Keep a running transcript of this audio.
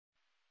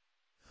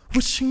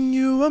Wishing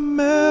you a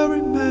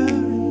merry, merry,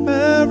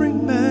 merry,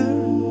 merry,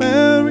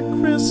 merry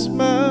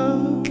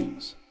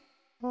Christmas.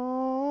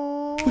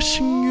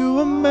 Wishing you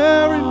a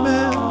merry,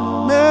 merry,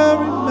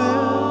 merry,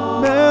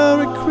 merry,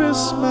 merry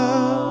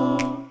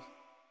Christmas.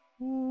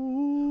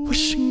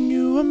 Wishing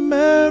you a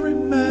merry,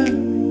 merry,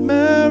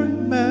 merry,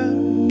 merry,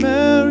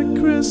 merry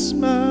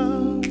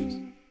Christmas.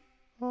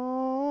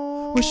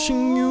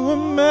 Wishing you a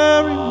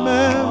merry,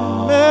 merry,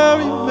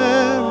 merry,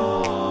 merry,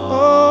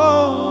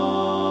 oh,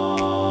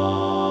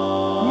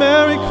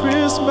 Merry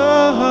Christmas.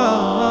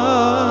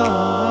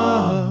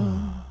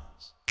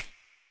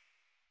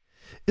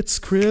 It's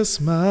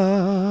Christmas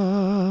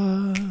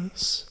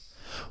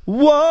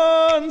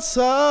once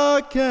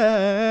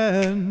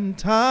again,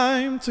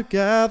 time to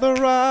gather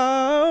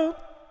round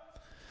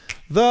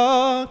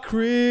the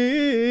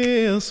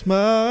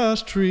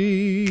Christmas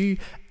tree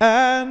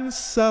and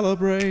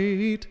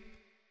celebrate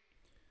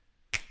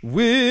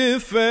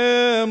with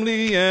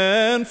family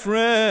and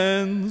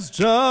friends,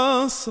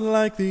 just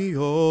like the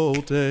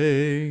old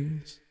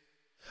days,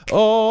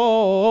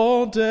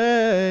 old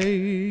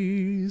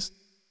days.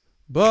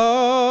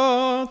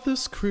 But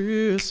this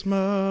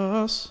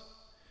Christmas,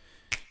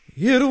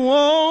 it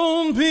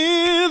won't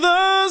be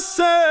the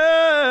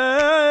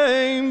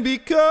same,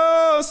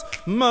 because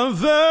my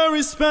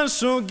very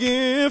special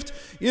gift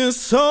is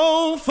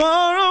so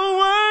far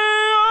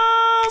away.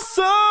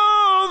 Also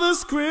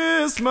this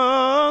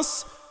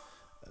Christmas,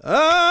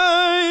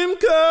 I'm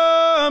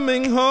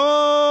coming home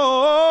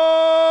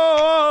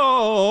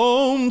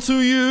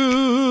to you.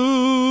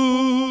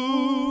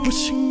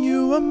 Wishing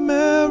you a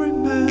merry,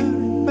 merry,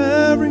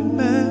 merry,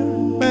 merry,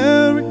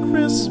 merry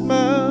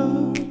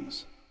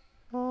Christmas.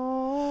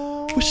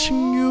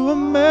 Wishing you a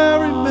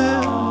merry,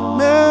 merry,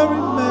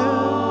 merry,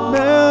 merry,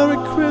 merry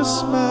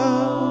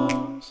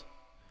Christmas.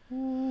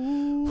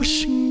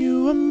 Wishing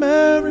you a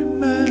merry,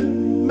 merry,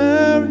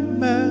 merry,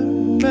 merry,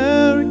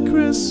 merry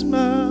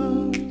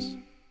Christmas.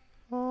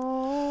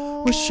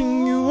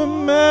 Wishing you a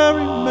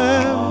merry,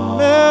 merry,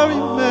 merry,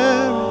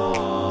 merry,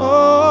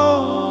 oh,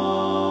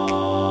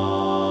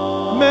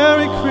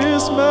 Merry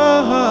Christmas.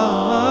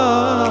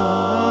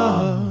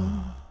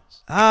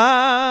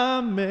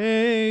 I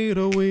made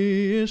a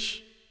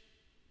wish,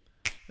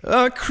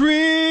 a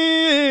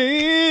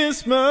Christmas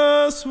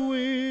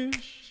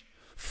wish,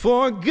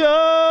 for God's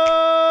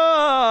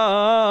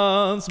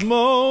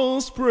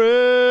most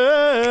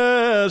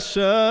precious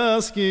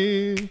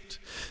gift.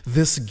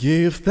 This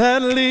gift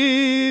that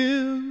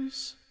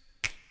lives,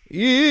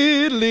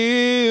 it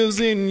lives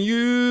in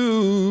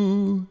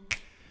you,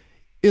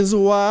 is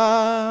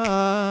why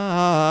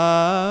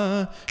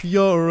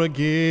you're a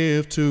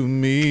gift to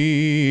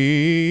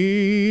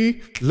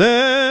me.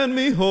 Let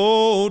me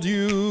hold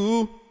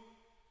you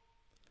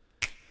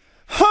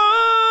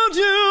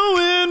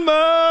in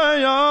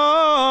my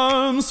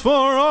arms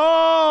for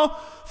all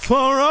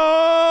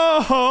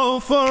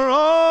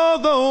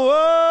the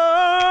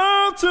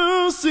world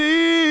to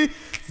see.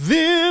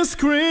 This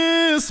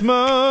Christmas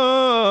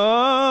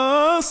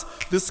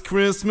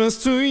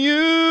to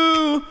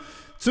you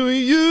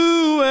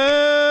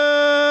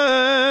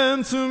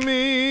and to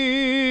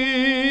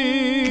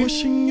me.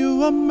 Wishing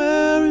you a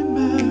merry,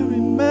 merry,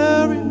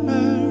 merry,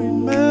 merry,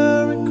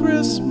 merry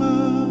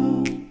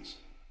Christmas.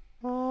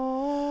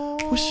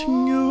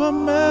 Wishing you a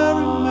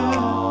merry,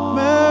 merry,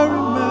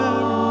 merry,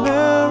 merry,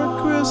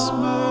 merry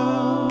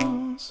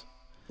Christmas.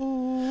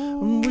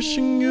 I'm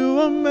wishing you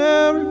a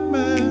merry,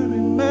 merry,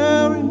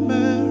 merry,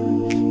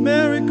 merry,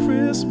 merry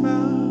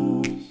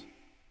Christmas.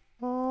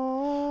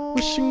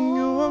 Wishing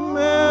you a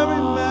merry,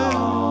 merry,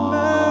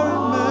 merry,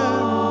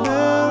 merry,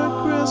 merry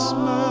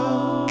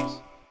Christmas.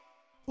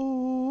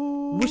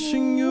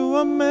 Wishing you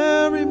a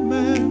merry,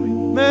 merry,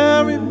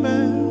 merry,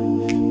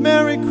 merry,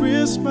 merry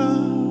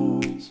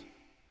Christmas.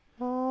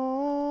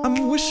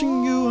 I'm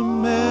wishing you a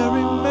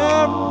merry,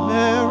 merry,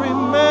 merry,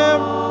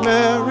 merry,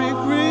 merry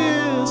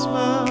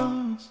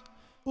Christmas.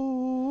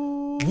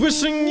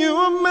 Wishing you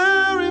a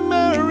merry,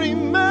 merry,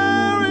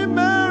 merry,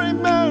 merry,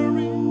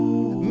 merry,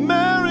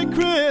 merry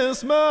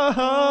Christmas.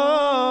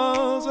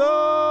 Oh,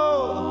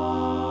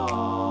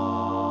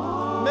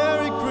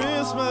 Merry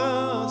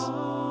Christmas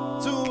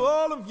to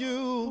all of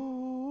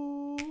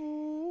you,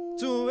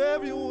 to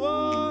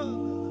everyone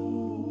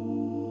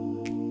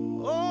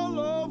all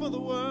over the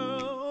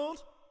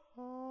world.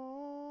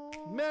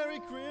 Merry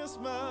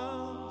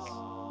Christmas.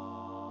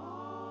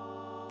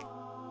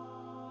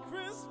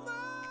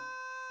 Christmas.